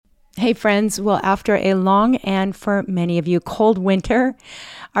Hey friends, well, after a long and for many of you cold winter,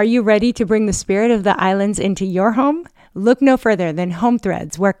 are you ready to bring the spirit of the islands into your home? Look no further than Home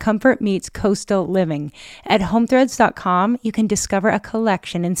Threads, where comfort meets coastal living. At homethreads.com, you can discover a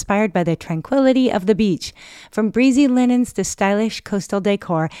collection inspired by the tranquility of the beach. From breezy linens to stylish coastal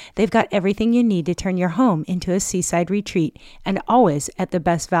decor, they've got everything you need to turn your home into a seaside retreat, and always at the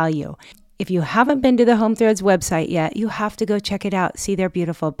best value. If you haven't been to the Home Threads website yet, you have to go check it out. See their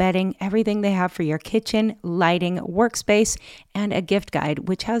beautiful bedding, everything they have for your kitchen, lighting, workspace, and a gift guide,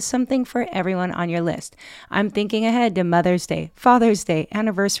 which has something for everyone on your list. I'm thinking ahead to Mother's Day, Father's Day,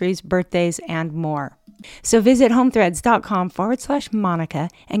 anniversaries, birthdays, and more. So visit homethreads.com/Monica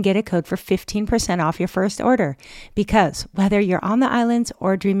and get a code for 15% off your first order. Because whether you're on the islands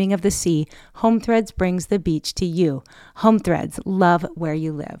or dreaming of the sea, Home Threads brings the beach to you. Home Threads, love where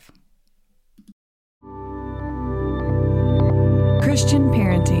you live. Christian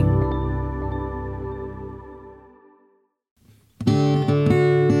parenting.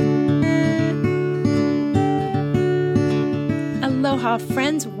 Aloha,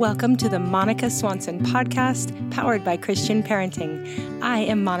 friends. Welcome to the Monica Swanson podcast, powered by Christian Parenting. I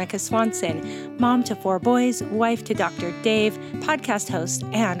am Monica Swanson, mom to 4 boys, wife to Dr. Dave, podcast host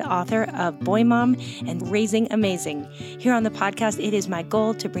and author of Boy Mom and Raising Amazing. Here on the podcast, it is my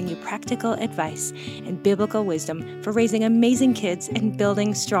goal to bring you practical advice and biblical wisdom for raising amazing kids and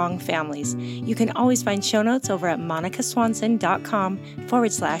building strong families. You can always find show notes over at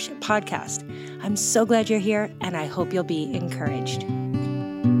monicaswanson.com/podcast. I'm so glad you're here, and I hope you'll be encouraged.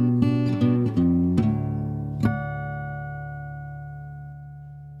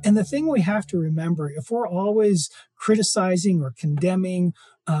 And the thing we have to remember, if we're always criticizing or condemning,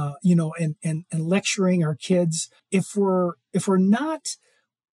 and lecturing our kids, if we're not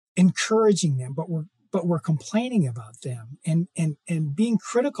encouraging them, but we're complaining about them and being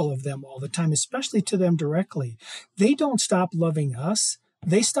critical of them all the time, especially to them directly, they don't stop loving us.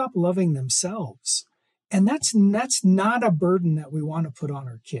 They stop loving themselves. And that's not a burden that we want to put on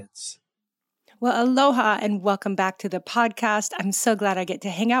our kids. Well, aloha and welcome back to the podcast. I'm so glad I get to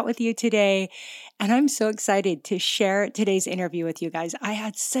hang out with you today. And I'm so excited to share today's interview with you guys. I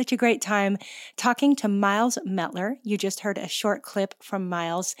had such a great time talking to Miles Mettler. You just heard a short clip from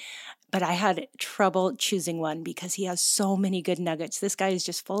Miles, but I had trouble choosing one because he has so many good nuggets. This guy is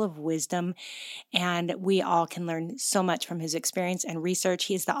just full of wisdom, and we all can learn so much from his experience and research.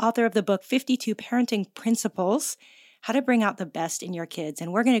 He is the author of the book, 52 Parenting Principles, How to Bring Out the Best in Your Kids.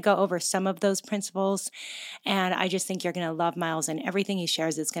 And we're going to go over some of those principles. And I just think you're going to love Miles, and everything he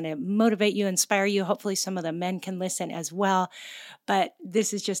shares is going to motivate you, inspire you. Hopefully some of the men can listen as well. But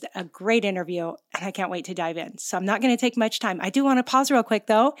this is just a great interview, and I can't wait to dive in. So I'm not going to take much time. I do want to pause real quick,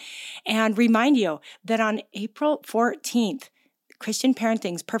 though, and remind you that on April 14th, Christian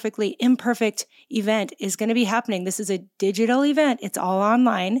Parenting's Perfectly Imperfect event is going to be happening. This is a digital event. It's all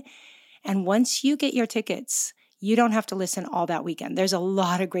online. And once you get your tickets, you don't have to listen all that weekend. There's a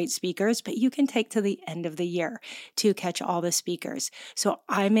lot of great speakers, but you can take to the end of the year to catch all the speakers. So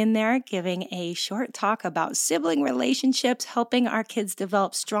I'm in there giving a short talk about sibling relationships, helping our kids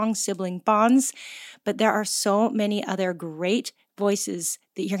develop strong sibling bonds. But there are so many other great voices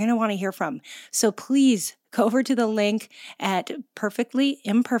that you're going to want to hear from. So please go over to the link at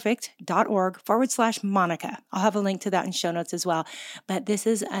perfectlyimperfect.org/Monica. I'll have a link to that in show notes as well. But this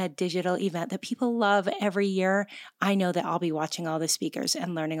is a digital event that people love every year. I know that I'll be watching all the speakers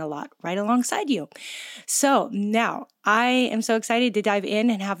and learning a lot right alongside you. So now I am so excited to dive in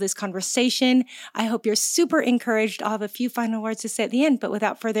and have this conversation. I hope you're super encouraged. I'll have a few final words to say at the end, but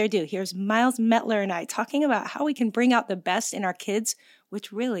without further ado, here's Miles Mettler and I talking about how we can bring out the best in our kids,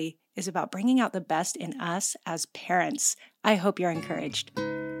 which really is about bringing out the best in us as parents. I hope you're encouraged.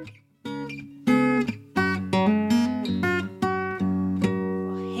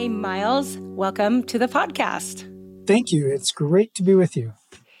 Hey, Miles, welcome to the podcast. Thank you. It's great to be with you.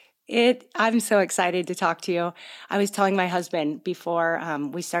 I'm so excited to talk to you. I was telling my husband before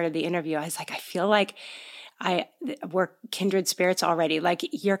we started the interview, I was like, I feel like we're kindred spirits already. Like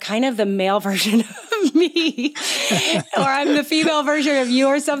you're kind of the male version of me, or I'm the female version of you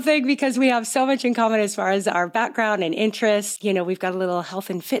or something, because we have so much in common as far as our background and interests. You know, we've got a little health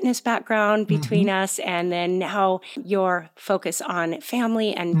and fitness background between us. And then now your focus on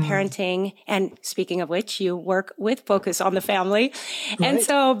family and parenting. And speaking of which, you work with Focus on the Family. Right. And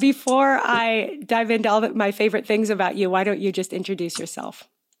so before I dive into all my favorite things about you, why don't you just introduce yourself?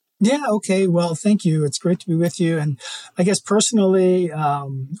 Yeah, okay. Well, thank you. It's great to be with you. And I guess personally,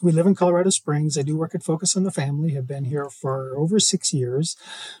 we live in Colorado Springs. I do work at Focus on the Family, have been here for over 6 years.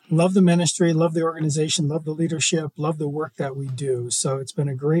 Love the ministry, love the organization, love the leadership, love the work that we do. So it's been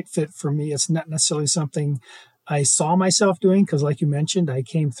a great fit for me. It's not necessarily something I saw myself doing because, like you mentioned, I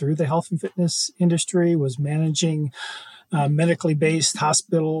came through the health and fitness industry, was managing medically based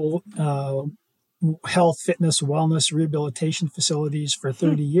hospital health, fitness, wellness, rehabilitation facilities for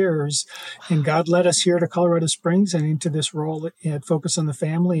 30 years. And God led us here to Colorado Springs and into this role at Focus on the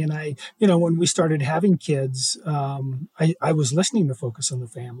Family. And when we started having kids, I was listening to Focus on the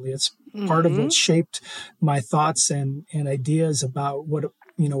Family. It's part of what shaped my thoughts and ideas about what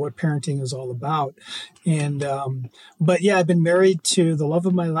parenting is all about. And, but yeah, I've been married to the love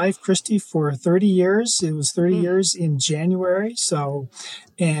of my life, Christy, for 30 years. It was 30 years in January. So,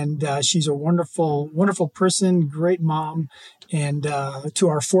 and she's a wonderful, wonderful person, great mom. And to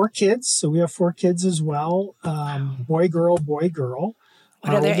our 4 kids. So we have 4 kids as well. Boy, girl, boy, girl.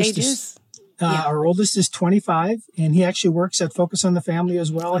 What are their ages? Our oldest is 25, and he actually works at Focus on the Family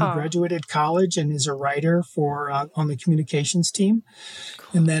as well. He graduated college and is a writer for on the communications team.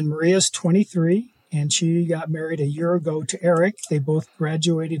 Cool. And then Maria's 23, and she got married a year ago to Eric. They both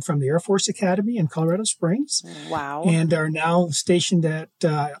graduated from the Air Force Academy in Colorado Springs. Wow. And are now stationed at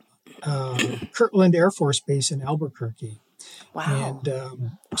Kirtland Air Force Base in Albuquerque. Wow. And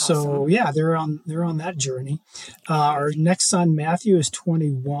awesome. So yeah, they're on that journey. Our next son, Matthew, is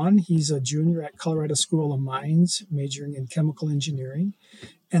 21. He's a junior at Colorado School of Mines, majoring in chemical engineering.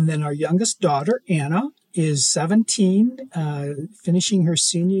 And then our youngest daughter, Anna, is 17, finishing her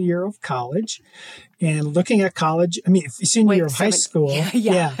senior year of college and looking at college. Senior year of high school.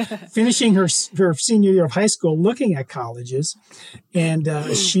 Yeah. Finishing her senior year of high school, looking at colleges. And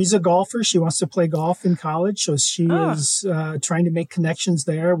she's a golfer. She wants to play golf in college. So she is trying to make connections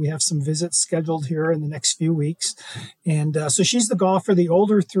there. We have some visits scheduled here in the next few weeks. And so she's the golfer. The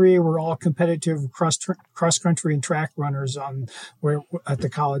older 3 were all competitive cross country and track runners at the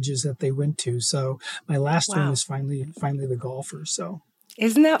colleges that they went to. So my last one is finally the golfer. So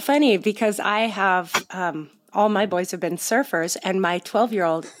isn't that funny? Because I have all my boys have been surfers, and my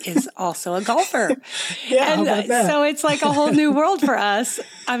 12-year-old is also a golfer. Yeah, and how about that? So it's like a whole new world for us.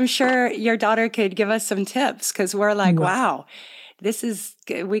 I'm sure your daughter could give us some tips because we're like, wow, this is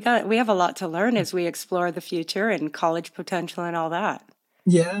we have a lot to learn as we explore the future and college potential and all that.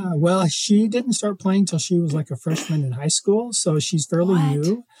 Yeah, well, she didn't start playing till she was like a freshman in high school, so she's fairly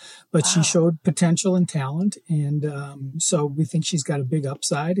new, but she showed potential and talent, and so we think she's got a big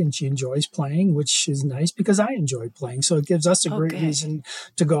upside, and she enjoys playing, which is nice because I enjoy playing, so it gives us a great reason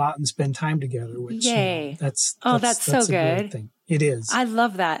to go out and spend time together. Which that's so a good. great thing. It is. I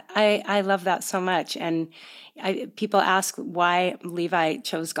love that. I love that so much. And people ask why Levi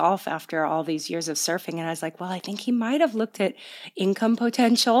chose golf after all these years of surfing. And I was like, well, I think he might have looked at income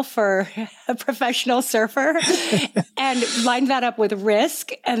potential for a professional surfer and lined that up with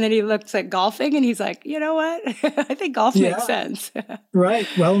risk. And then he looked at golfing and he's like, you know what? I think golf makes sense. Right.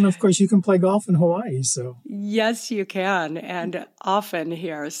 Well, and of course you can play golf in Hawaii. So yes, you can. And often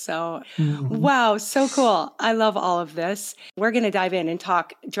here. So wow, so cool. I love all of this. We're going to dive in and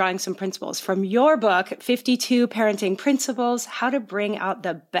talk, drawing some principles from your book, 52 Parenting Principles, How to Bring Out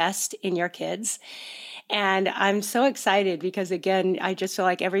the Best in Your Kids. And I'm so excited because, again, I just feel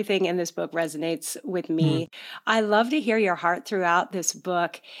like everything in this book resonates with me. I love to hear your heart throughout this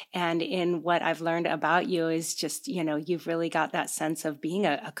book. And in what I've learned about you is just, you've really got that sense of being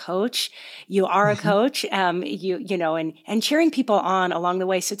a coach. You are a coach, and cheering people on along the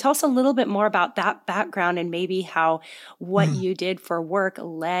way. So tell us a little bit more about that background and maybe how what you did for work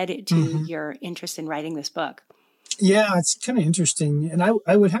led to your interest in writing this book. Yeah, it's kind of interesting. And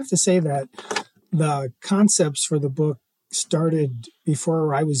I would have to say that the concepts for the book started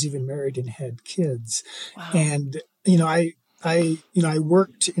before I was even married and had kids. Wow. And, I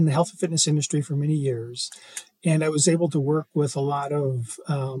worked in the health and fitness industry for many years, and I was able to work with a lot of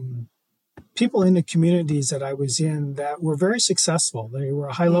people in the communities that I was in that were very successful. They were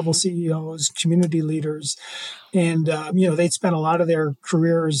high-level CEOs, community leaders, and, they'd spent a lot of their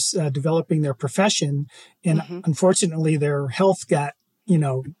careers developing their profession, and unfortunately their health got,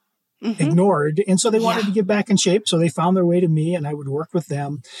 ignored. And so they wanted to get back in shape. So they found their way to me and I would work with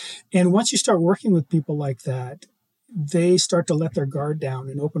them. And once you start working with people like that, they start to let their guard down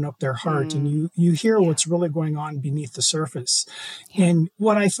and open up their heart, and you hear what's really going on beneath the surface. And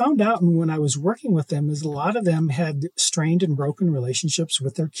what I found out when I was working with them is a lot of them had strained and broken relationships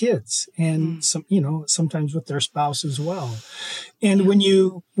with their kids, and sometimes with their spouse as well. And when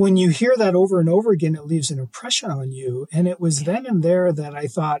you hear that over and over again, it leaves an impression on you. And it was then and there that I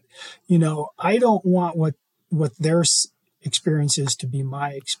thought, I don't want what their experience is to be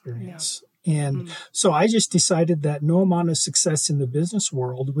my experience. And so I just decided that no amount of success in the business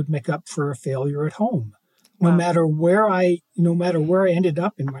world would make up for a failure at home. No matter where I ended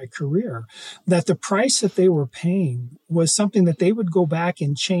up in my career, that the price that they were paying was something that they would go back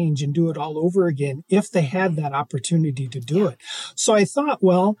and change and do it all over again if they had that opportunity to do it. So I thought,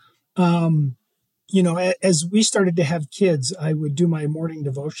 as we started to have kids, I would do my morning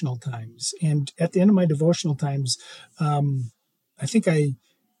devotional times. And at the end of my devotional times, I think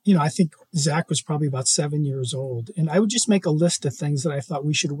Zach was probably about 7 years old, and I would just make a list of things that I thought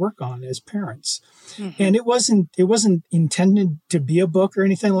we should work on as parents. And it wasn't intended to be a book or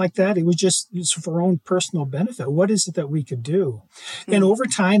anything like that. It was just for our own personal benefit. What is it that we could do? And over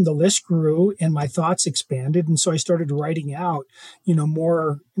time, the list grew and my thoughts expanded. And so I started writing out,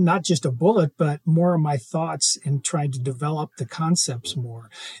 more, not just a bullet, but more of my thoughts and trying to develop the concepts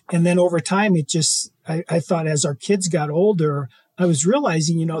more. And then over time, I thought as our kids got older, I was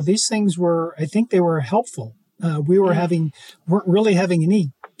realizing, these things I think they were helpful. We weren't really having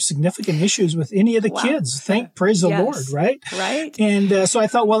any significant issues with any of the kids. Praise the Lord, right? Right. And so I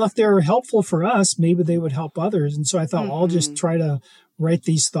thought, if they're helpful for us, maybe they would help others. And so I thought, I'll just try to write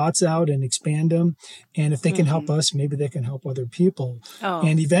these thoughts out and expand them. And if they can help us, maybe they can help other people.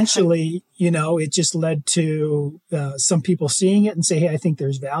 And eventually, it just led to some people seeing it and say, hey, I think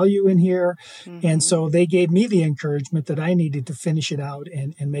there's value in here. And so they gave me the encouragement that I needed to finish it out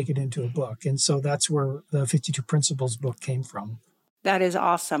and make it into a book. And so that's where the 52 Principles book came from. That is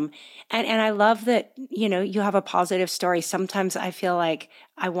awesome. And I love that, you have a positive story. Sometimes I feel like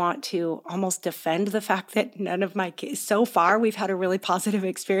I want to almost defend the fact that none of my kids, so far, we've had a really positive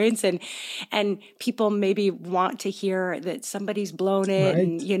experience, and people maybe want to hear that somebody's blown it,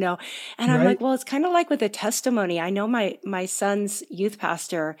 and I'm like, well, it's kind of like with a testimony. I know my son's youth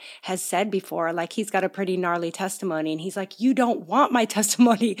pastor has said before, like, he's got a pretty gnarly testimony, and he's like, you don't want my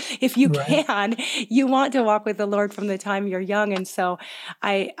testimony if you can. You want to walk with the Lord from the time you're young. And so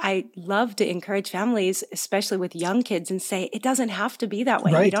I love to encourage families, especially with young kids, and say, it doesn't have to be that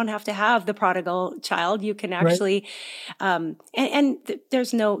way. You don't have to have the prodigal child. You can actually,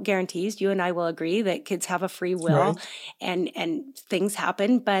 there's no guarantees. You and I will agree that kids have a free will, and things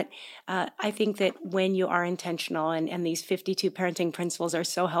happen. But I think that when you are intentional, and these 52 parenting principles are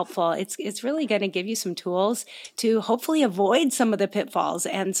so helpful, it's really going to give you some tools to hopefully avoid some of the pitfalls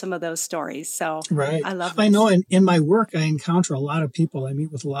and some of those stories. So I love this. I know in my work, I encounter a lot of people. I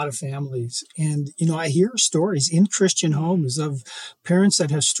meet with a lot of families, and I hear stories in Christian homes of parents that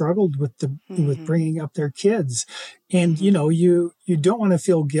have struggled with bringing up their kids. And, you don't want to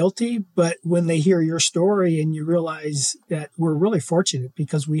feel guilty, but when they hear your story and you realize that we're really fortunate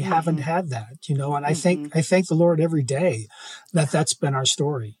because we haven't had that, and I thank the Lord every day that that's been our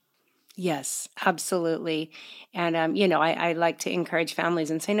story. Yes, absolutely. And, I like to encourage families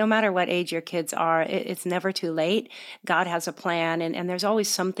and say, no matter what age your kids are, it's never too late. God has a plan, and there's always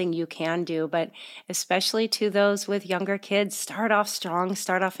something you can do. But especially to those with younger kids, start off strong,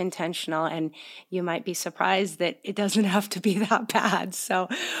 start off intentional, and you might be surprised that it doesn't have to be that bad. So,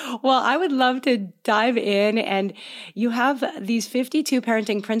 well, I would love to dive in, and you have these 52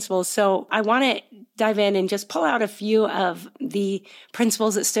 parenting principles. So I want to dive in and just pull out a few of the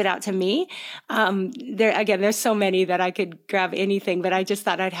principles that stood out to me. There's so many that I could grab anything, but I just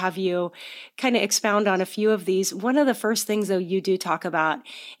thought I'd have you kind of expound on a few of these. One of the first things, though, you do talk about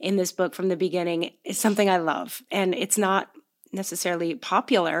in this book from the beginning is something I love, and it's not necessarily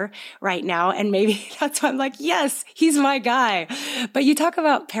popular right now. And maybe that's why I'm like, yes, he's my guy. But you talk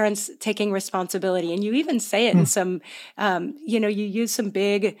about parents taking responsibility, and you even say it in some, you use some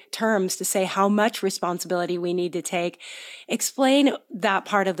big terms to say how much responsibility we need to take. Explain that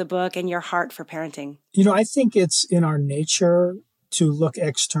part of the book and your heart for parenting. I think it's in our nature to look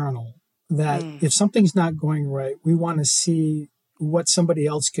external, that if something's not going right, we want to see what somebody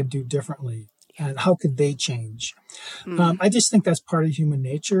else could do differently. And how could they change? I just think that's part of human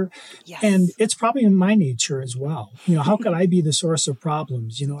nature. Yes. And it's probably in my nature as well. How could I be the source of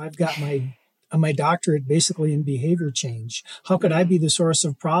problems? I've got my doctorate basically in behavior change. How could I be the source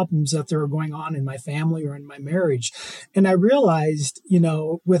of problems that are going on in my family or in my marriage? And I realized,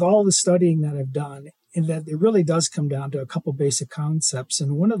 with all the studying that I've done, in that it really does come down to a couple basic concepts.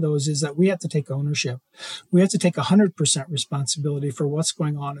 And one of those is that we have to take ownership. We have to take 100% responsibility for what's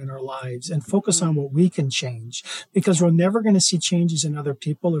going on in our lives and focus on what we can change, because we're never going to see changes in other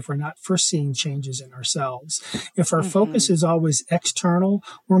people if we're not first seeing changes in ourselves. If our focus is always external,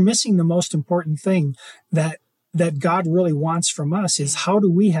 we're missing the most important thing that God really wants from us is, how do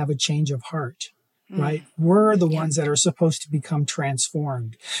we have a change of heart? Right? We're the ones that are supposed to become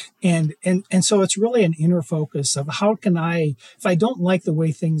transformed. And so it's really an inner focus of, how can I, if I don't like the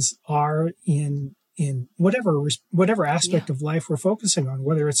way things are in whatever aspect of life we're focusing on,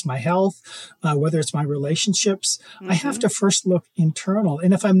 whether it's my health, whether it's my relationships, I have to first look internal.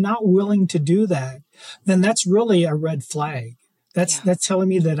 And if I'm not willing to do that, then that's really a red flag. That's telling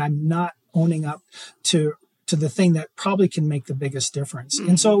me that I'm not owning up to the thing that probably can make the biggest difference.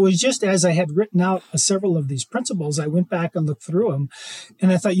 And so it was just as I had written out several of these principles, I went back and looked through them, and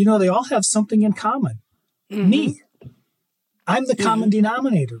I thought, they all have something in common. Me. I'm the common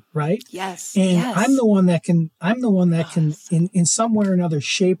denominator, right? Yes. And yes. I'm the one that can in some way or another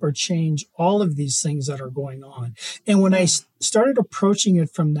shape or change all of these things that are going on. And when I started approaching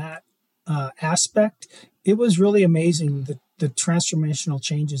it from that aspect, it was really amazing, the transformational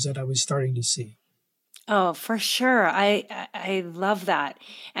changes that I was starting to see. Oh, for sure. I love that.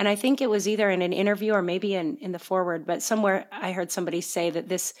 And I think it was either in an interview or maybe in the foreword, but somewhere I heard somebody say that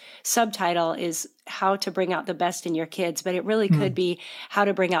this subtitle is how to bring out the best in your kids, but it really could be how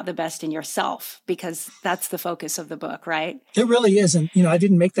to bring out the best in yourself, because that's the focus of the book, right? It really is. And, I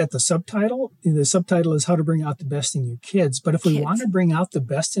didn't make that the subtitle. The subtitle is how to bring out the best in your kids. But if we want to bring out the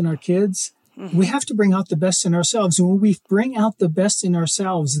best in our kids, we have to bring out the best in ourselves. And when we bring out the best in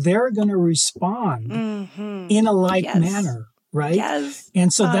ourselves, they're going to respond in a like manner, right? Yes.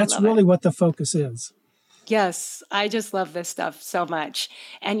 And so that's really what the focus is. Yes, I just love this stuff so much.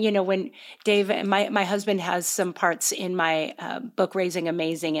 And, when Dave, my husband has some parts in my book, Raising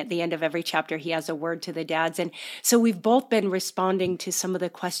Amazing. At the end of every chapter, he has a word to the dads. And so we've both been responding to some of the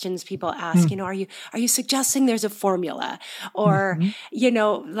questions people ask, are you suggesting there's a formula? Or,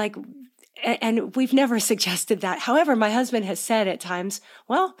 and we've never suggested that. However, my husband has said at times,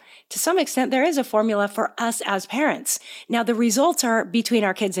 well, to some extent, there is a formula for us as parents. Now, the results are between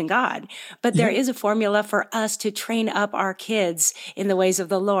our kids and God, but there is a formula for us to train up our kids in the ways of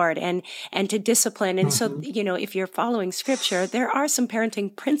the Lord and to discipline. And so, if you're following scripture, there are some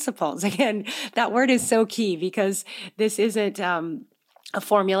parenting principles. Again, that word is so key, because this isn't a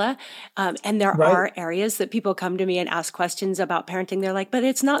formula. And there are areas that people come to me and ask questions about parenting. They're like, but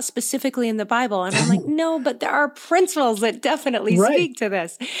it's not specifically in the Bible. And I'm like, no, but there are principles that definitely speak to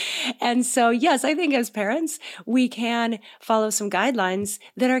this. And so, yes, I think as parents, we can follow some guidelines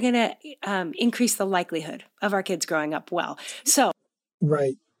that are going to increase the likelihood of our kids growing up well. So.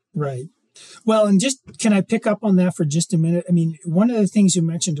 Right. Well, and can I pick up on that for just a minute? I mean, one of the things you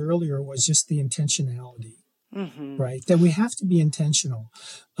mentioned earlier was just the intentionality. Right? That we have to be intentional.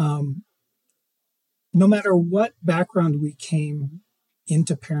 No matter what background we came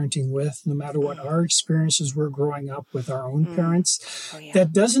into parenting with, no matter what our experiences were growing up with our own parents,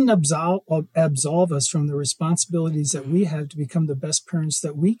 that doesn't absolve us from the responsibilities that we have to become the best parents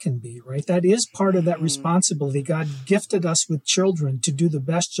that we can be, right? That is part of that responsibility. God gifted us with children to do the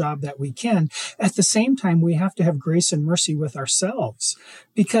best job that we can. At the same time, we have to have grace and mercy with ourselves,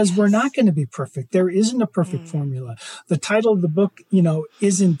 because we're not going to be perfect. There isn't a perfect formula. The title of the book,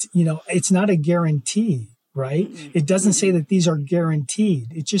 isn't, it's not a guarantee. Right? It doesn't say that these are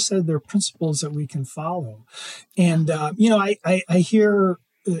guaranteed. It just said they're principles that we can follow. And, I hear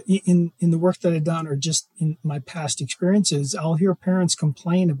in the work that I've done, or just in my past experiences, I'll hear parents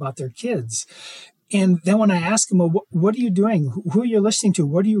complain about their kids. And then when I ask them, well, what are you doing? Who are you listening to?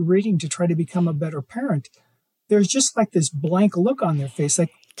 What are you reading to try to become a better parent? There's just like this blank look on their face,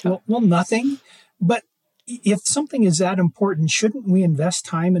 like, well, nothing. But if something is that important, shouldn't we invest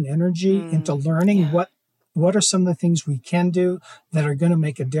time and energy into learning what are some of the things we can do that are going to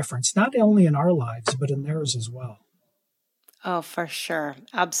make a difference, not only in our lives, but in theirs as well? Oh, for sure.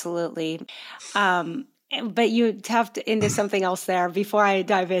 Absolutely. But you tapped into something else there before I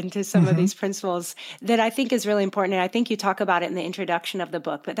dive into some of these principles that I think is really important. And I think you talk about it in the introduction of the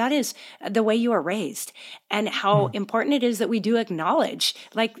book, but that is the way you are raised and how important it is that we do acknowledge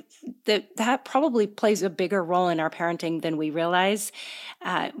that probably plays a bigger role in our parenting than we realize,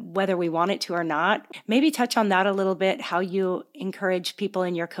 whether we want it to or not. Maybe touch on that a little bit, how you encourage people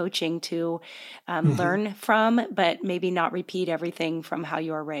in your coaching to learn from, but maybe not repeat everything from how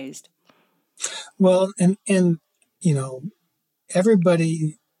you are raised. Well, and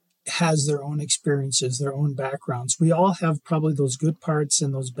everybody has their own experiences, their own backgrounds. We all have probably those good parts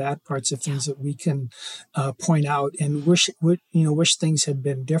and those bad parts of things that we can point out and wish things had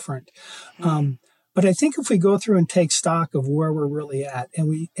been different. But I think if we go through and take stock of where we're really at, and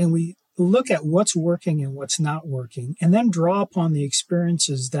we look at what's working and what's not working, and then draw upon the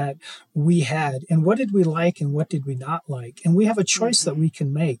experiences that we had and what did we like and what did we not like, and we have a choice that we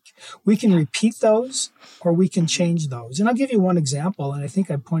can make. We can repeat those or we can change those. And I'll give you one example, and I think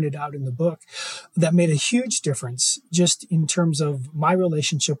I pointed out in the book, that made a huge difference just in terms of my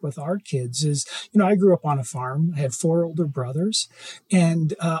relationship with our kids is, I grew up on a farm. I had 4 older brothers,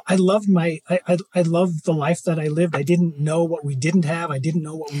 and I loved I loved the life that I lived. I didn't know what we didn't have. I didn't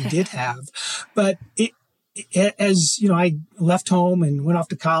know what we did have. But as I left home and went off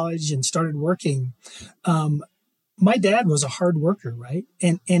to college and started working, my dad was a hard worker, right?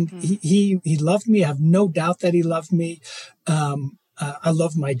 And he loved me. I have no doubt that he loved me. I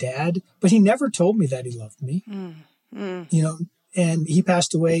love my dad, but he never told me that he loved me. And he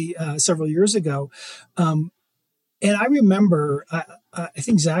passed away several years ago. And I remember, I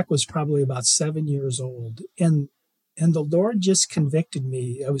think Zach was probably about 7 years old, and the Lord just convicted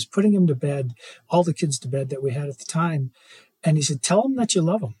me. I was putting him to bed, all the kids to bed that we had at the time. And he said, tell them that you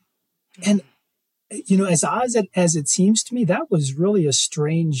love them. And, as odd as it seems to me, that was really a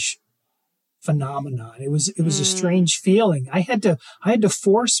strange phenomenon. It was a strange feeling. I had to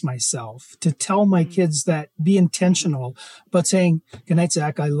force myself to tell my kids that, be intentional, but saying, good night,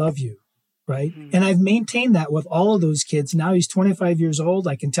 Zach, I love you. Right. And I've maintained that with all of those kids. Now he's 25 years old.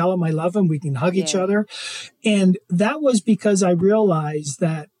 I can tell him I love him. We can hug each other. And that was because I realized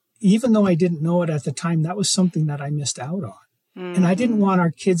that even though I didn't know it at the time, that was something that I missed out on. And I didn't want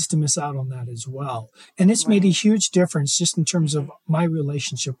our kids to miss out on that as well. And it's made a huge difference just in terms of my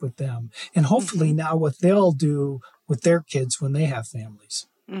relationship with them. And hopefully now what they'll do with their kids when they have families.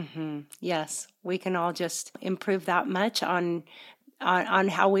 Yes, we can all just improve that much on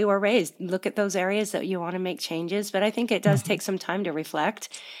how we were raised. Look at those areas that you want to make changes. But I think it does take some time to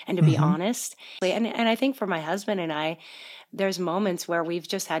reflect and to be honest. And I think for my husband and I, there's moments where we've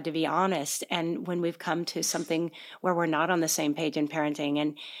just had to be honest. And when we've come to something where we're not on the same page in parenting.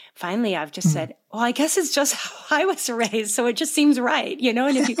 And finally, I've just said, well, I guess it's just how I was raised. So it just seems right,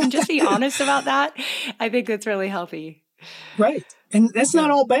 And if you can just be honest about that, I think that's really healthy. Right. And that's not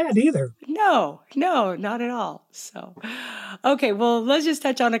all bad either. No, not at all. So, okay, well, let's just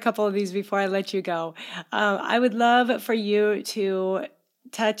touch on a couple of these before I let you go. I would love for you to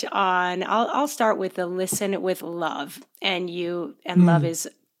touch on, I'll start with the listen with love. And love is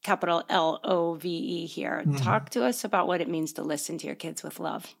capital LOVE here. Talk to us about what it means to listen to your kids with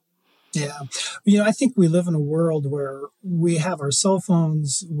love. Yeah. I think we live in a world where we have our cell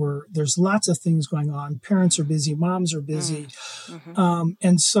phones, where there's lots of things going on. Parents are busy, moms are busy.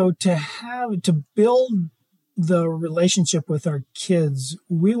 And so to build the relationship with our kids,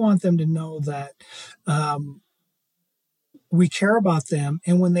 we want them to know that we care about them.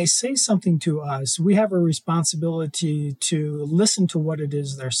 And when they say something to us, we have a responsibility to listen to what it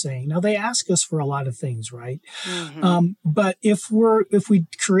is they're saying. Now, they ask us for a lot of things, right? But if we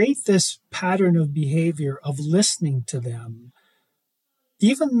create this pattern of behavior of listening to them,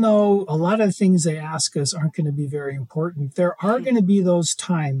 even though a lot of the things they ask us aren't going to be very important, there are going to be those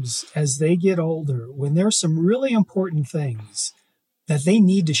times as they get older when there's some really important things that they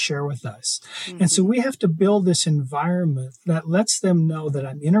need to share with us. And so we have to build this environment that lets them know that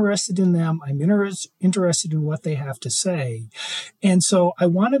I'm interested in them. I'm interested in what they have to say. And so I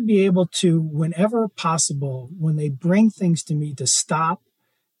want to be able to, whenever possible, when they bring things to me, to stop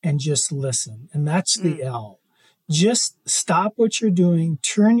and just listen. And that's the L. Just stop what you're doing,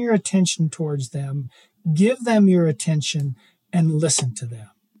 turn your attention towards them, give them your attention, and listen to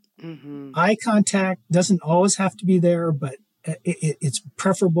them. Eye contact doesn't always have to be there, but it's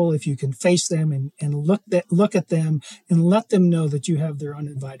preferable if you can face them and look at them and let them know that you have their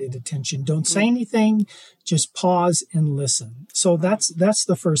uninvited attention. Don't say anything, just pause and listen. So that's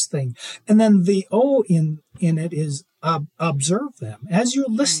the first thing. And then the O in it is observe them. As you're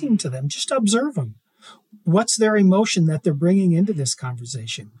listening to them, just observe them. What's their emotion that they're bringing into this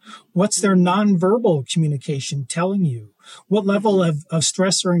conversation? What's their nonverbal communication telling you? What level of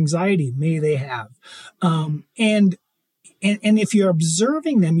stress or anxiety may they have? And if you're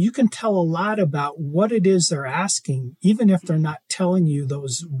observing them, you can tell a lot about what it is they're asking, even if they're not telling you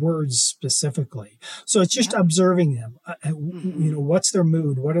those words specifically. So it's just observing them. What's their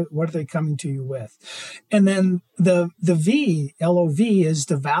mood? What are they coming to you with? And then the V, LOV, is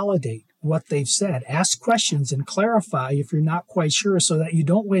to validate. what they've said. Ask questions and clarify if you're not quite sure so that you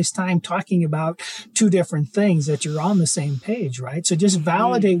don't waste time talking about two different things, that you're on the same page, right? So just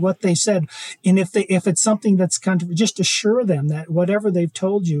validate what they said. And if it's something that's just assure them that whatever they've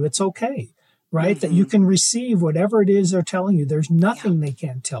told you, it's okay. Right? That you can receive whatever it is they're telling you. There's nothing they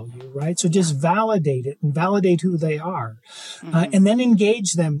can't tell you, right? So just validate it and validate who they are. And then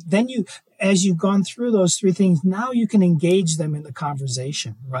engage them. Then as you've gone through those three things, now you can engage them in the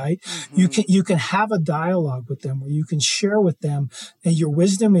conversation, right? You can have a dialogue with them where you can share with them your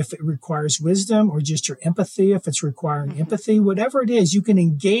wisdom if it requires wisdom, or just your empathy if it's requiring empathy. Whatever it is, you can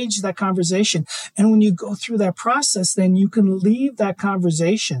engage that conversation. And when you go through that process, then you can leave that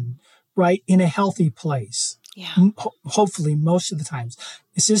conversation right in a healthy place. Yeah. Hopefully, most of the times.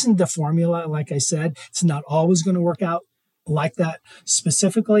 This isn't the formula, like I said. It's not always going to work out like that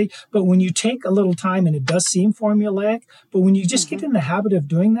specifically. But when you take a little time, and it does seem formulaic, but when you just get in the habit of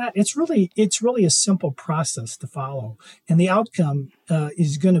doing that, it's really a simple process to follow. And the outcome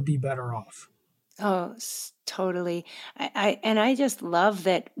is going to be better off. Oh, totally. I just love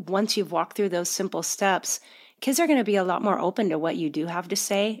that once you've walked through those simple steps, kids are going to be a lot more open to what you do have to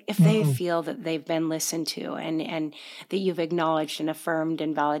say if they feel that they've been listened to and that you've acknowledged and affirmed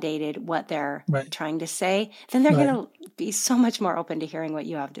and validated what they're trying to say. Then they're going to be so much more open to hearing what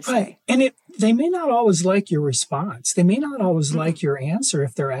you have to say. And they may not always like your response. They may not always like your answer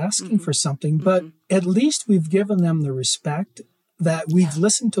if they're asking for something, but at least we've given them the respect that we've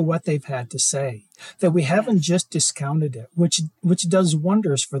listened to what they've had to say, that we haven't just discounted it, which does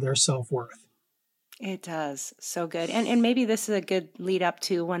wonders for their self-worth. It does. So good. And maybe this is a good lead up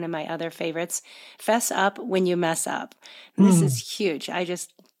to one of my other favorites. Fess up when you mess up. And this is huge. I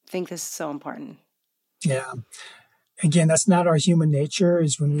just think this is so important. Yeah. Again, that's not our human nature,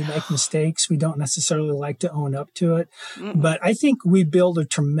 is when we make mistakes, we don't necessarily like to own up to it. But I think we build a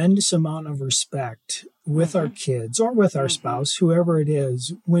tremendous amount of respect with our kids or with our spouse, whoever it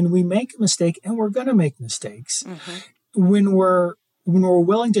is, when we make a mistake, and we're going to make mistakes. When we're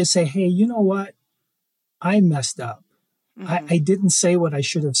willing to say, hey, you know what? I messed up. I didn't say what I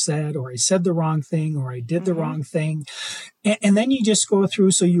should have said, or I said the wrong thing, or I did the wrong thing. And then you just go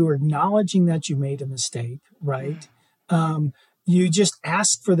through. So you are acknowledging that you made a mistake, right? You just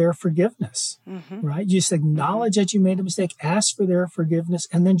ask for their forgiveness, right? You just acknowledge that you made a mistake, ask for their forgiveness,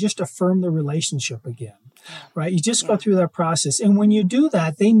 and then just affirm the relationship again, right? You just go through that process. And when you do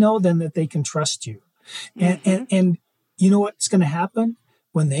that, they know then that they can trust you. And you know what's going to happen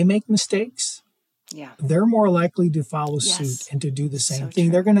when they make mistakes? They're more likely to follow suit and to do the same thing.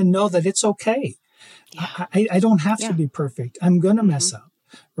 True. They're going to know that it's okay. I don't have to be perfect. I'm going to mess up,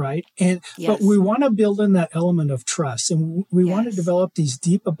 right? But we want to build in that element of trust, and we want to develop these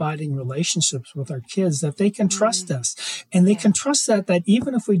deep, abiding relationships with our kids, that they can trust us, and they can trust that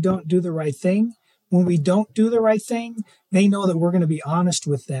even if we don't do the right thing, when we don't do the right thing, they know that we're going to be honest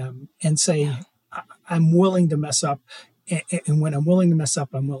with them and say, I'm willing to mess up, and when I'm willing to mess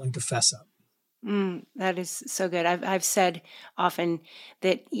up, I'm willing to fess up. That is so good. I've said often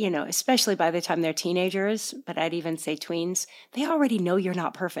that, especially by the time they're teenagers, but I'd even say tweens, they already know you're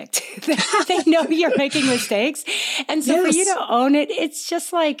not perfect. They know you're making mistakes. And so for you to own it, it's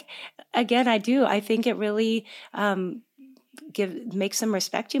just like, again, I think it really makes them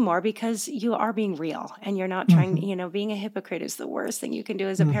respect you more, because you are being real and you're not trying, being a hypocrite is the worst thing you can do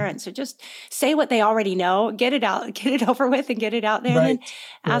as a parent. So just say what they already know, get it out, get it over with and get it out there, and then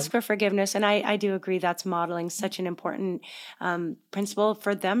ask for forgiveness. And I do agree that's modeling such an important principle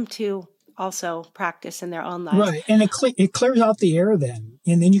for them to also practice in their own lives. Right. And it clears out the air then.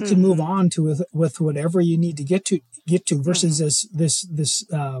 And then you can move on to with whatever you need to get to versus this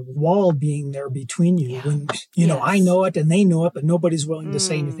wall being there between you when I know it and they know it, but nobody's willing to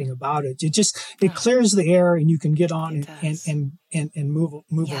say anything about it. It clears the air, and you can get on and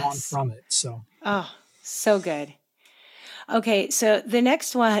move on from it. So good. Okay, so the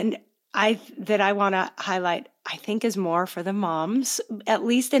next one that I want to highlight, I think, is more for the moms. At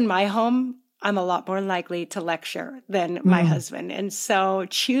least in my home, I'm a lot more likely to lecture than my husband. And so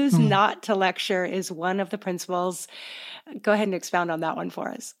choose not to lecture is one of the principles. Go ahead and expound on that one for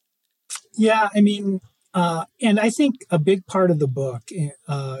us. Yeah, I mean, and I think a big part of the book,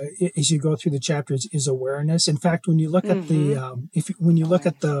 as you go through the chapters, is awareness. In fact, when you look at look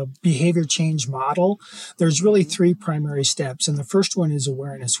at the behavior change model, there's really three primary steps. And the first one is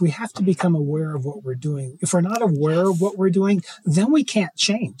awareness. We have to become aware of what we're doing. If we're not aware of what we're doing, then we can't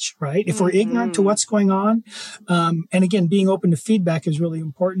change, right? If we're ignorant to what's going on, and again, being open to feedback is really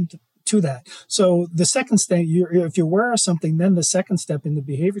important to that. So the second step, if you're aware of something, then the second step in the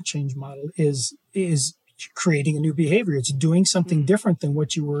behavior change model is creating a new behavior. It's doing something different than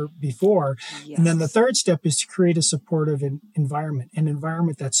what you were before. Yes. And then the third step is to create a supportive environment, an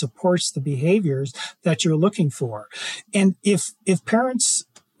environment that supports the behaviors that you're looking for. And if parents,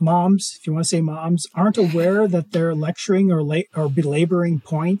 moms, if you want to say moms, aren't aware that they're lecturing or belaboring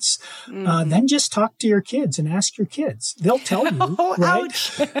points, then just talk to your kids and ask your kids. They'll tell you, Oh, right?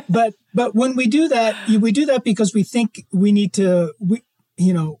 ouch. But when we do that because we think we need to,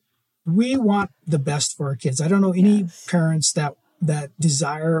 we want the best for our kids. I don't know any parents that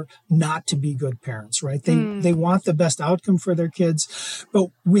desire not to be good parents, right? They want the best outcome for their kids,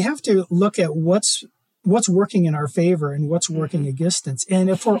 but we have to look at what's working in our favor and what's working against us. And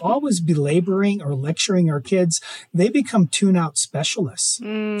if we're always belaboring or lecturing our kids, they become tune-out specialists.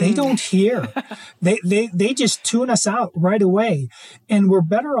 They don't hear. They just tune us out right away. And we're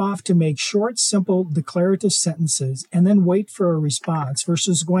better off to make short, simple, declarative sentences and then wait for a response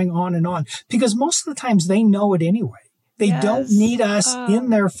versus going on and on. Because most of the times they know it anyway. They don't need us in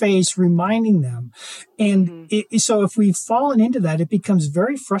their face reminding them. And so if we've fallen into that, it becomes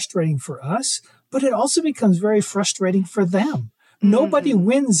very frustrating for us, but it also becomes very frustrating for them. Nobody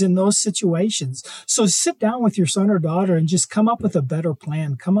wins in those situations. So sit down with your son or daughter and just come up with a better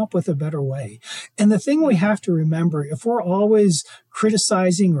plan, come up with a better way. And the thing we have to remember, if we're always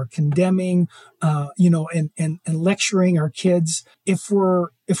criticizing or condemning, and lecturing our kids, if we're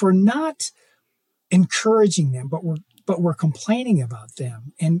not encouraging them, but we're complaining about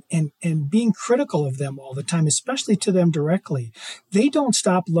them and being critical of them all the time, especially to them directly, they don't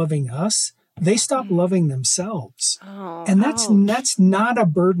stop loving us. They stop loving themselves. And that's not a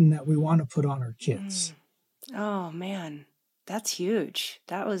burden that we want to put on our kids. Oh, man. That's huge.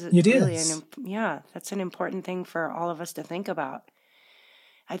 That was It really is. That's an important thing for all of us to think about.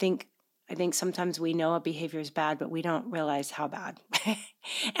 I think sometimes we know a behavior is bad, but we don't realize how bad.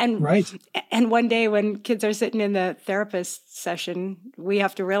 And one day when kids are sitting in the therapist session, we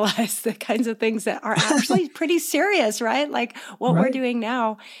have to realize the kinds of things that are actually pretty serious, right? Like what we're doing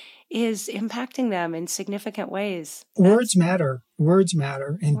now is impacting them in significant ways. Words matter.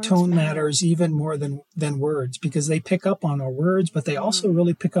 And tone matters even more than words, because they pick up on our words, but they also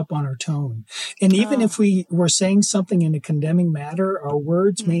really pick up on our tone. And even if we were saying something in a condemning manner, our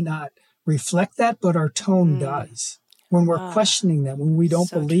words may not reflect that, but our tone does. When we're questioning them, when we don't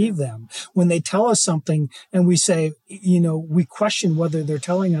believe them, when they tell us something and we say, we question whether they're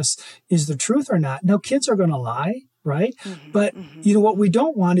telling us is the truth or not. Now, kids are going to lie, right? But, what we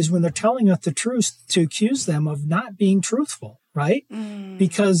don't want is when they're telling us the truth to accuse them of not being truthful, right?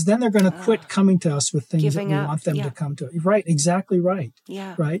 Because then they're going to quit coming to us with things that we want them to come to. Right, exactly right.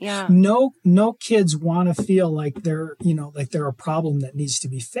 Yeah. Right? Yeah. No kids want to feel like they're a problem that needs to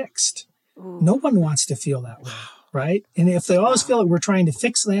be fixed. No one wants to feel that way. Right. And if they always feel like we're trying to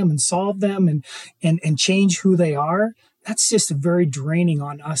fix them and solve them and change who they are, that's just very draining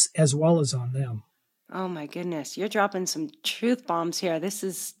on us as well as on them. Oh my goodness. You're dropping some truth bombs here. This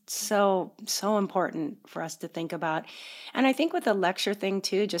is so, so important for us to think about. And I think with the lecture thing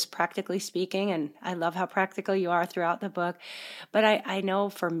too, just practically speaking, and I love how practical you are throughout the book, but I know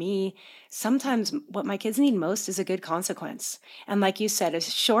for me, sometimes what my kids need most is a good consequence. And like you said, a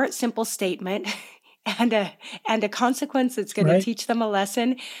short, simple statement and a consequence that's going to teach them a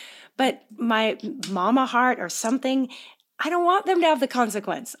lesson. But my mama heart or something, I don't want them to have the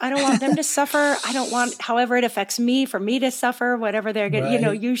consequence. I don't want them to suffer. I don't want, however it affects me, for me to suffer, whatever they're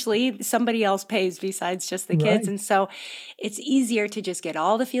getting, usually somebody else pays besides just the kids. And so it's easier to just get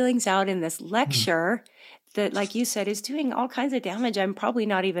all the feelings out in this lecture that, like you said, is doing all kinds of damage I'm probably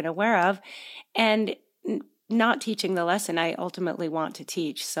not even aware of, and not teaching the lesson I ultimately want to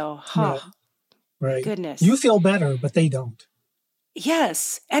teach. So, goodness. You feel better, but they don't.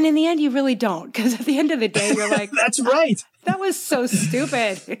 Yes. And in the end, you really don't, because at the end of the day, you're like, that's right. That was so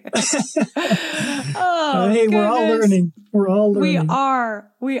stupid. Hey, we're all learning. We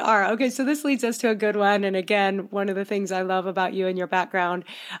are. Okay, so this leads us to a good one. And again, one of the things I love about you and your background,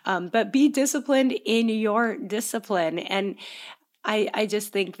 but be disciplined in your discipline. And I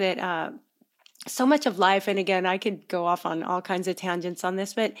just think that so much of life, and again, I could go off on all kinds of tangents on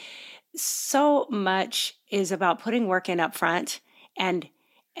this, but so much is about putting work in up front and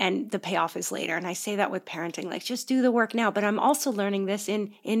the payoff is later. And I say that with parenting, like just do the work now. But I'm also learning this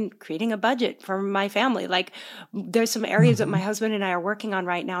in creating a budget for my family. Like there's some areas that my husband and I are working on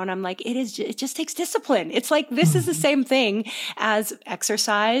right now. And I'm like, it just takes discipline. It's like, this is the same thing as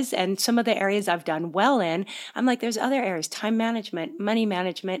exercise and some of the areas I've done well in. I'm like, there's other areas, time management, money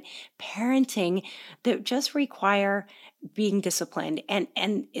management, parenting, that just require being disciplined. And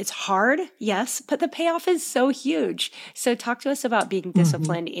it's hard, yes, but the payoff is so huge. So talk to us about being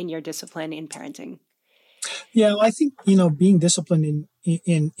disciplined in your discipline in parenting. Yeah, well, I think, being disciplined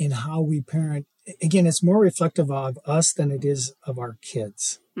in how we parent, again, it's more reflective of us than it is of our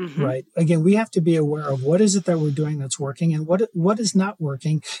kids. Mm-hmm. Right. Again, we have to be aware of what is it that we're doing that's working and what is not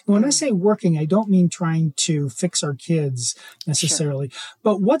working. And when I say working, I don't mean trying to fix our kids necessarily,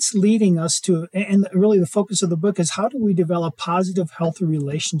 but what's leading us to, and really the focus of the book is how do we develop positive, healthy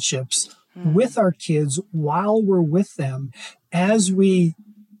relationships with our kids while we're with them as we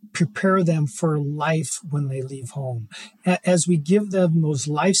prepare them for life when they leave home, as we give them those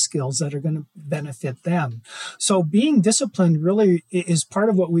life skills that are going to benefit them. So being disciplined really is part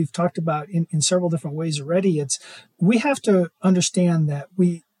of what we've talked about in several different ways already. We have to understand that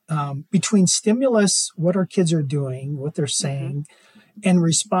between stimulus, what our kids are doing, what they're saying, and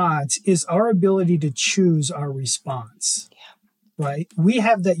response is our ability to choose our response. Right? We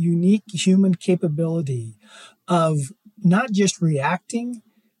have that unique human capability of not just reacting,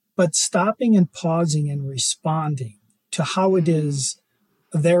 but stopping and pausing and responding to how it is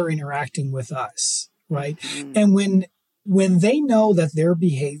they're interacting with us, right? And when they know that their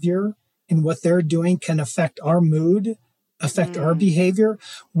behavior and what they're doing can affect our mood, affect our behavior,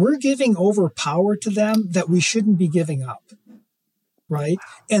 we're giving over power to them that we shouldn't be giving up, right?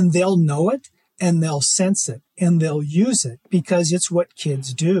 And they'll know it and they'll sense it and they'll use it because it's what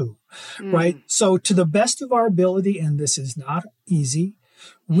kids do, right? So to the best of our ability, and this is not easy,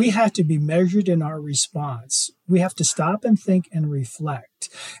 we have to be measured in our response. We have to stop and think and reflect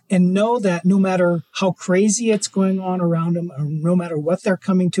and know that no matter how crazy it's going on around them, or no matter what they're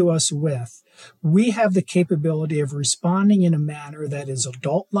coming to us with, we have the capability of responding in a manner that is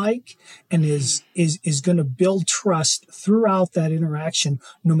adult-like and is going to build trust throughout that interaction,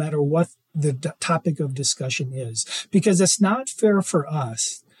 no matter what the topic of discussion is. Because it's not fair for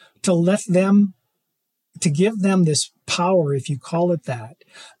us to give them this power, if you call it that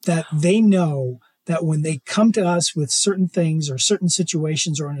they know that when they come to us with certain things or certain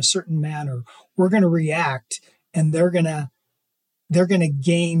situations or in a certain manner, we're going to react and they're going to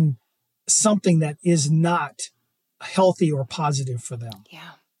gain something that is not healthy or positive for them.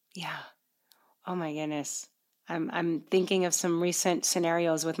 Yeah. Yeah. Oh my goodness. I'm thinking of some recent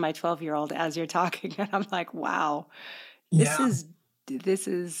scenarios with my 12-year-old as you're talking, and I'm like, wow, this Yeah.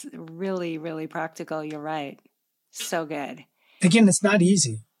 is really, really practical. You're right. So good. Again, it's not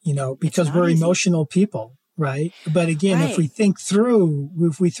easy, because we're emotional people, right? But again, if we think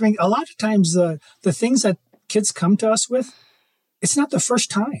a lot of times the things that kids come to us with, it's not the first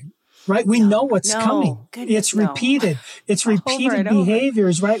time, right? We know what's coming. It's repeated. It's repeated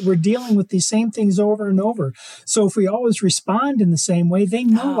behaviors, right? We're dealing with these same things over and over. So if we always respond in the same way, they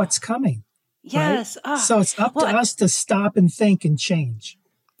know what's coming. Yes. Right? So it's up to us to stop and think and change.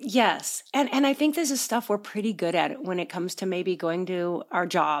 Yes. And I think this is stuff we're pretty good at when it comes to maybe going to our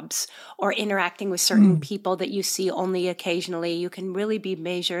jobs or interacting with certain people that you see only occasionally. You can really be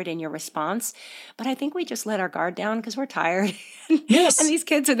measured in your response. But I think we just let our guard down because we're tired. Yes. And these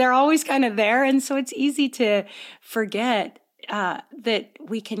kids, they're always kind of there. And so it's easy to forget that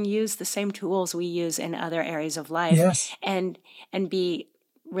we can use the same tools we use in other areas of life and be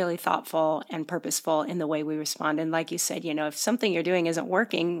really thoughtful and purposeful in the way we respond. And like you said, if something you're doing isn't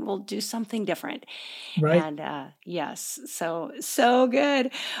working, we'll do something different. Right. And yes, so good.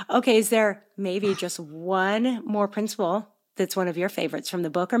 Okay, is there maybe just one more principle that's one of your favorites from the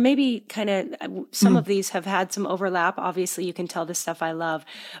book? Or maybe kind of some of these have had some overlap. Obviously, you can tell the stuff I love.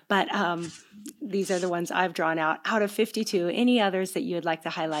 But these are the ones I've drawn out of 52. Any others that you would like to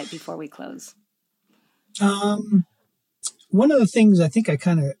highlight before we close? One of the things I think I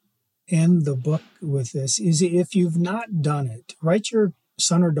kind of end the book with this is if you've not done it, write your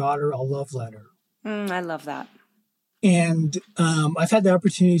son or daughter a love letter. I love that. And I've had the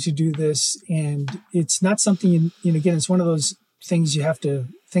opportunity to do this, and it's not something, again, it's one of those things you have to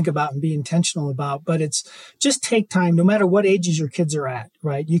think about and be intentional about, but it's just take time, no matter what ages your kids are at,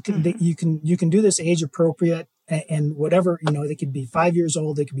 right? You can do this age appropriate. And whatever, they could be 5 years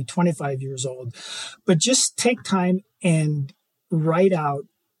old, they could be 25 years old, but just take time and write out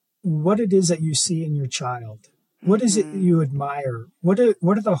what it is that you see in your child. What is it you admire? What are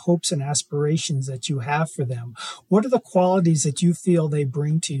the hopes and aspirations that you have for them? What are the qualities that you feel they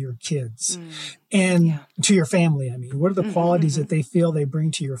bring to your kids and to your family? I mean, what are the qualities that they feel they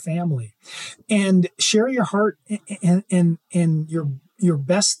bring to your family? And share your heart and your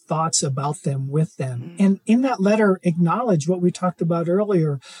best thoughts about them with them. And in that letter, acknowledge what we talked about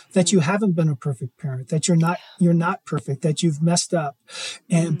earlier, that you haven't been a perfect parent, that you're not perfect, that you've messed up,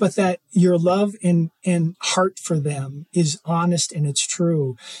 but that your love and heart for them is honest and it's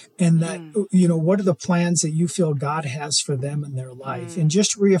true. And that, what are the plans that you feel God has for them in their life, and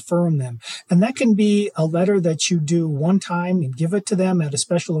just reaffirm them. And that can be a letter that you do one time and give it to them at a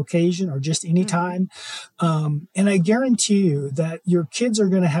special occasion or just any time. And I guarantee you that your kids are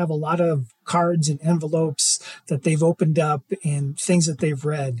going to have a lot of cards and envelopes that they've opened up and things that they've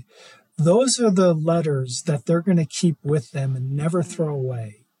read. Those are the letters that they're going to keep with them and never throw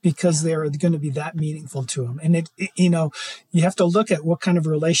away, because they're going to be that meaningful to them. And you have to look at what kind of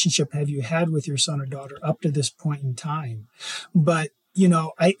relationship have you had with your son or daughter up to this point in time. But,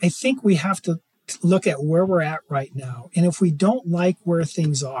 I think we have to look at where we're at right now. And if we don't like where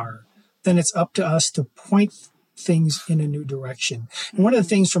things are, then it's up to us to point things in a new direction. And one of the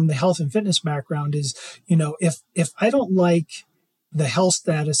things from the health and fitness background is, if I don't like the health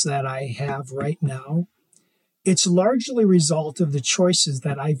status that I have right now, it's largely a result of the choices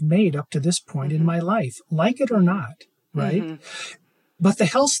that I've made up to this point in my life, like it or not, right? But the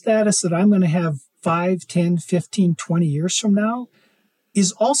health status that I'm going to have 5, 10, 15, 20 years from now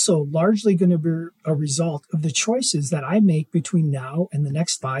is also largely going to be a result of the choices that I make between now and the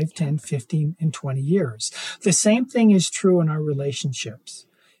next 5, 10, 15, and 20 years. The same thing is true in our relationships.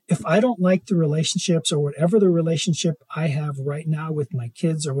 If I don't like the relationships or whatever the relationship I have right now with my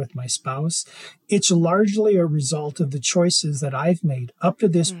kids or with my spouse, it's largely a result of the choices that I've made up to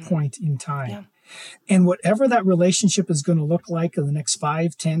this point in time. Yeah. And whatever that relationship is going to look like in the next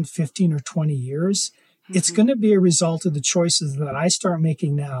 5, 10, 15, or 20 years, it's going to be a result of the choices that I start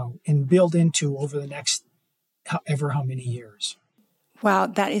making now and build into over the next however how many years. Wow,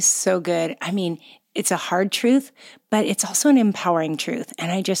 that is so good. I mean, it's a hard truth, but it's also an empowering truth.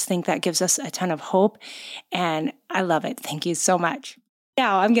 And I just think that gives us a ton of hope. And I love it. Thank you so much.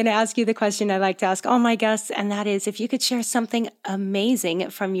 Now, I'm going to ask you the question I like to ask all my guests, and that is if you could share something amazing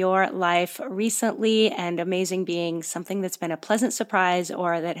from your life recently, and amazing being something that's been a pleasant surprise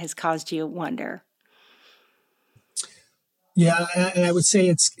or that has caused you wonder. Yeah, and I would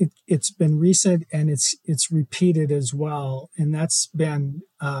say it's been recent and it's repeated as well, and that's been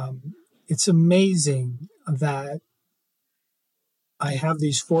it's amazing that I have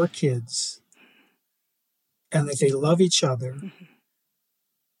these 4 kids and that they love each other.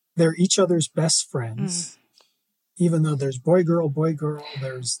 They're each other's best friends, even though there's boy girl.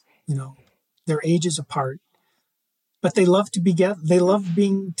 There's their ages apart. But they love to be together. They love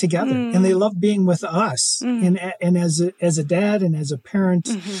being together, and they love being with us. And as a dad and as a parent,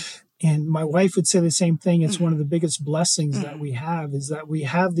 and my wife would say the same thing. It's one of the biggest blessings that we have is that we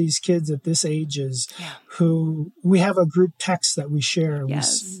have these kids at this ages who we have a group text that we share.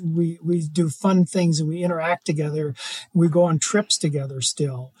 Yes. We do fun things and we interact together. We go on trips together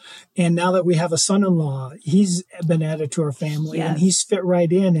still. And now that we have a son-in-law, he's been added to our family and he's fit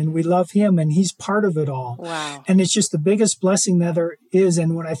right in, and we love him and he's part of it all. Wow. And it's just the biggest blessing that there is.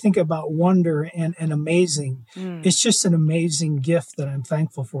 And when I think about wonder and amazing, it's just an amazing gift that I'm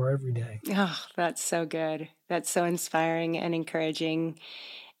thankful for every day. Oh, that's so good. That's so inspiring and encouraging.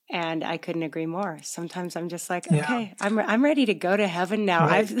 And I couldn't agree more. Sometimes I'm just like, okay, I'm ready to go to heaven now.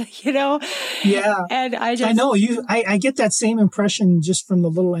 Right. Yeah. And I know you, I get that same impression just from the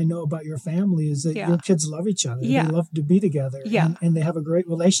little I know about your family is that your kids love each other. Yeah. They love to be together and they have a great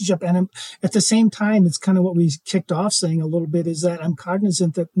relationship. And at the same time, it's kind of what we kicked off saying a little bit is that I'm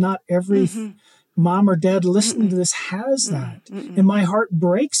cognizant that not every mom or dad listening to this has that. And my heart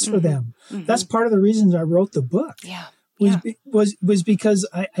breaks for them. That's part of the reasons I wrote the book. Was because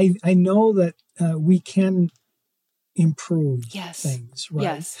I know that we can improve things, right?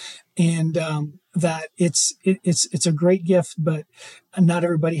 Yes. And that it's a great gift, but not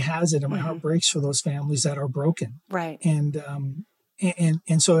everybody has it. And my heart breaks for those families that are broken. Right. And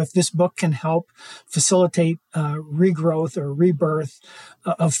so if this book can help facilitate regrowth or rebirth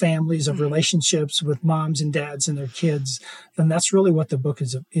of families, of relationships with moms and dads and their kids, then that's really what the book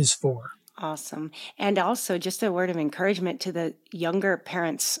is for. Awesome. And also just a word of encouragement to the younger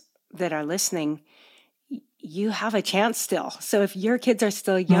parents that are listening. You have a chance still. So if your kids are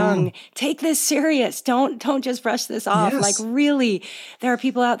still young, take this serious. Don't just brush this off. Yes. Like really, there are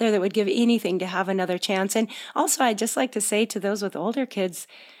people out there that would give anything to have another chance. And also, I'd just like to say to those with older kids,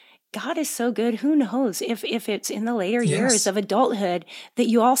 God is so good. Who knows if it's in the later years of adulthood that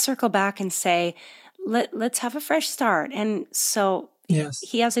you all circle back and say, let's have a fresh start. And so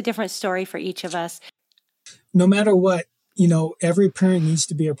he has a different story for each of us. No matter what, every parent needs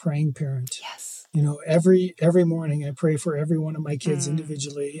to be a praying parent. Yes. Every morning I pray for every one of my kids Mm.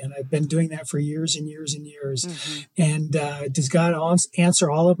 individually, and I've been doing that for years and years and years. Mm-hmm. And does God answer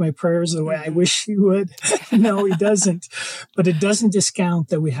all of my prayers the way I Mm-hmm. wish He would? No, He doesn't. But it doesn't discount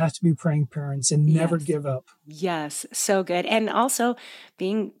that we have to be praying parents and never Yes. give up. Yes, so good. And also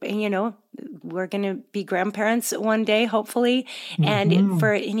being, we're going to be grandparents one day, hopefully. And Mm-hmm.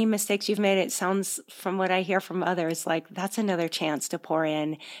 for any mistakes you've made, it sounds from what I hear from others, like that's another chance to pour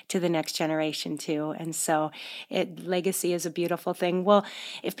in to the next generation too. And so legacy is a beautiful thing. Well,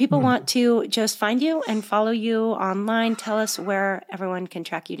 if people want to just find you and follow you online, tell us where everyone can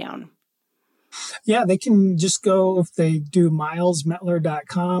track you down. Yeah, they can just go, if they do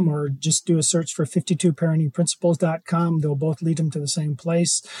milesmettler.com or just do a search for 52parentingprinciples.com, they'll both lead them to the same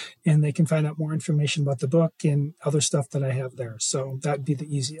place, and they can find out more information about the book and other stuff that I have there. So that'd be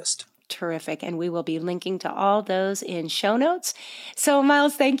the easiest. Terrific. And we will be linking to all those in show notes. So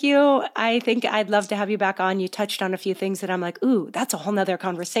Miles, thank you. I think I'd love to have you back on. You touched on a few things that I'm like, ooh, that's a whole nother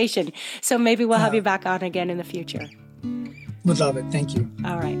conversation. So maybe we'll have you back on again in the future. Would love it. Thank you.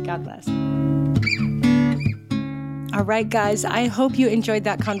 All right. God bless. All right, guys, I hope you enjoyed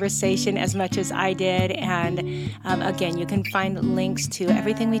that conversation as much as I did. And again, you can find links to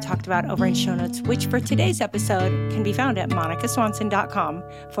everything we talked about over in show notes, which for today's episode can be found at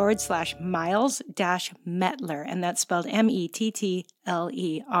monicaswanson.com/Miles-Mettler. And that's spelled Mettler.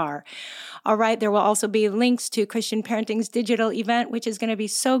 All right, there will also be links to Christian Parenting's digital event, which is going to be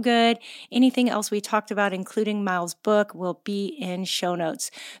so good. Anything else we talked about, including Miles' book, will be in show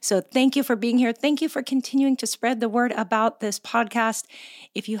notes. So thank you for being here. Thank you for continuing to spread the word about this podcast.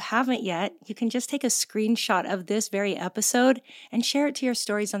 If you haven't yet, you can just take a screenshot of this very episode and share it to your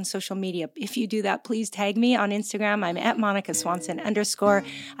stories on social media. If you do that, please tag me on Instagram. I'm at @MonicaSwanson_.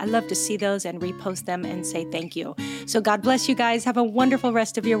 I love to see those and repost them and say thank you. So God bless you guys. Have a wonderful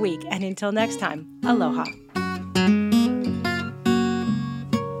rest of your week. And until next time, aloha.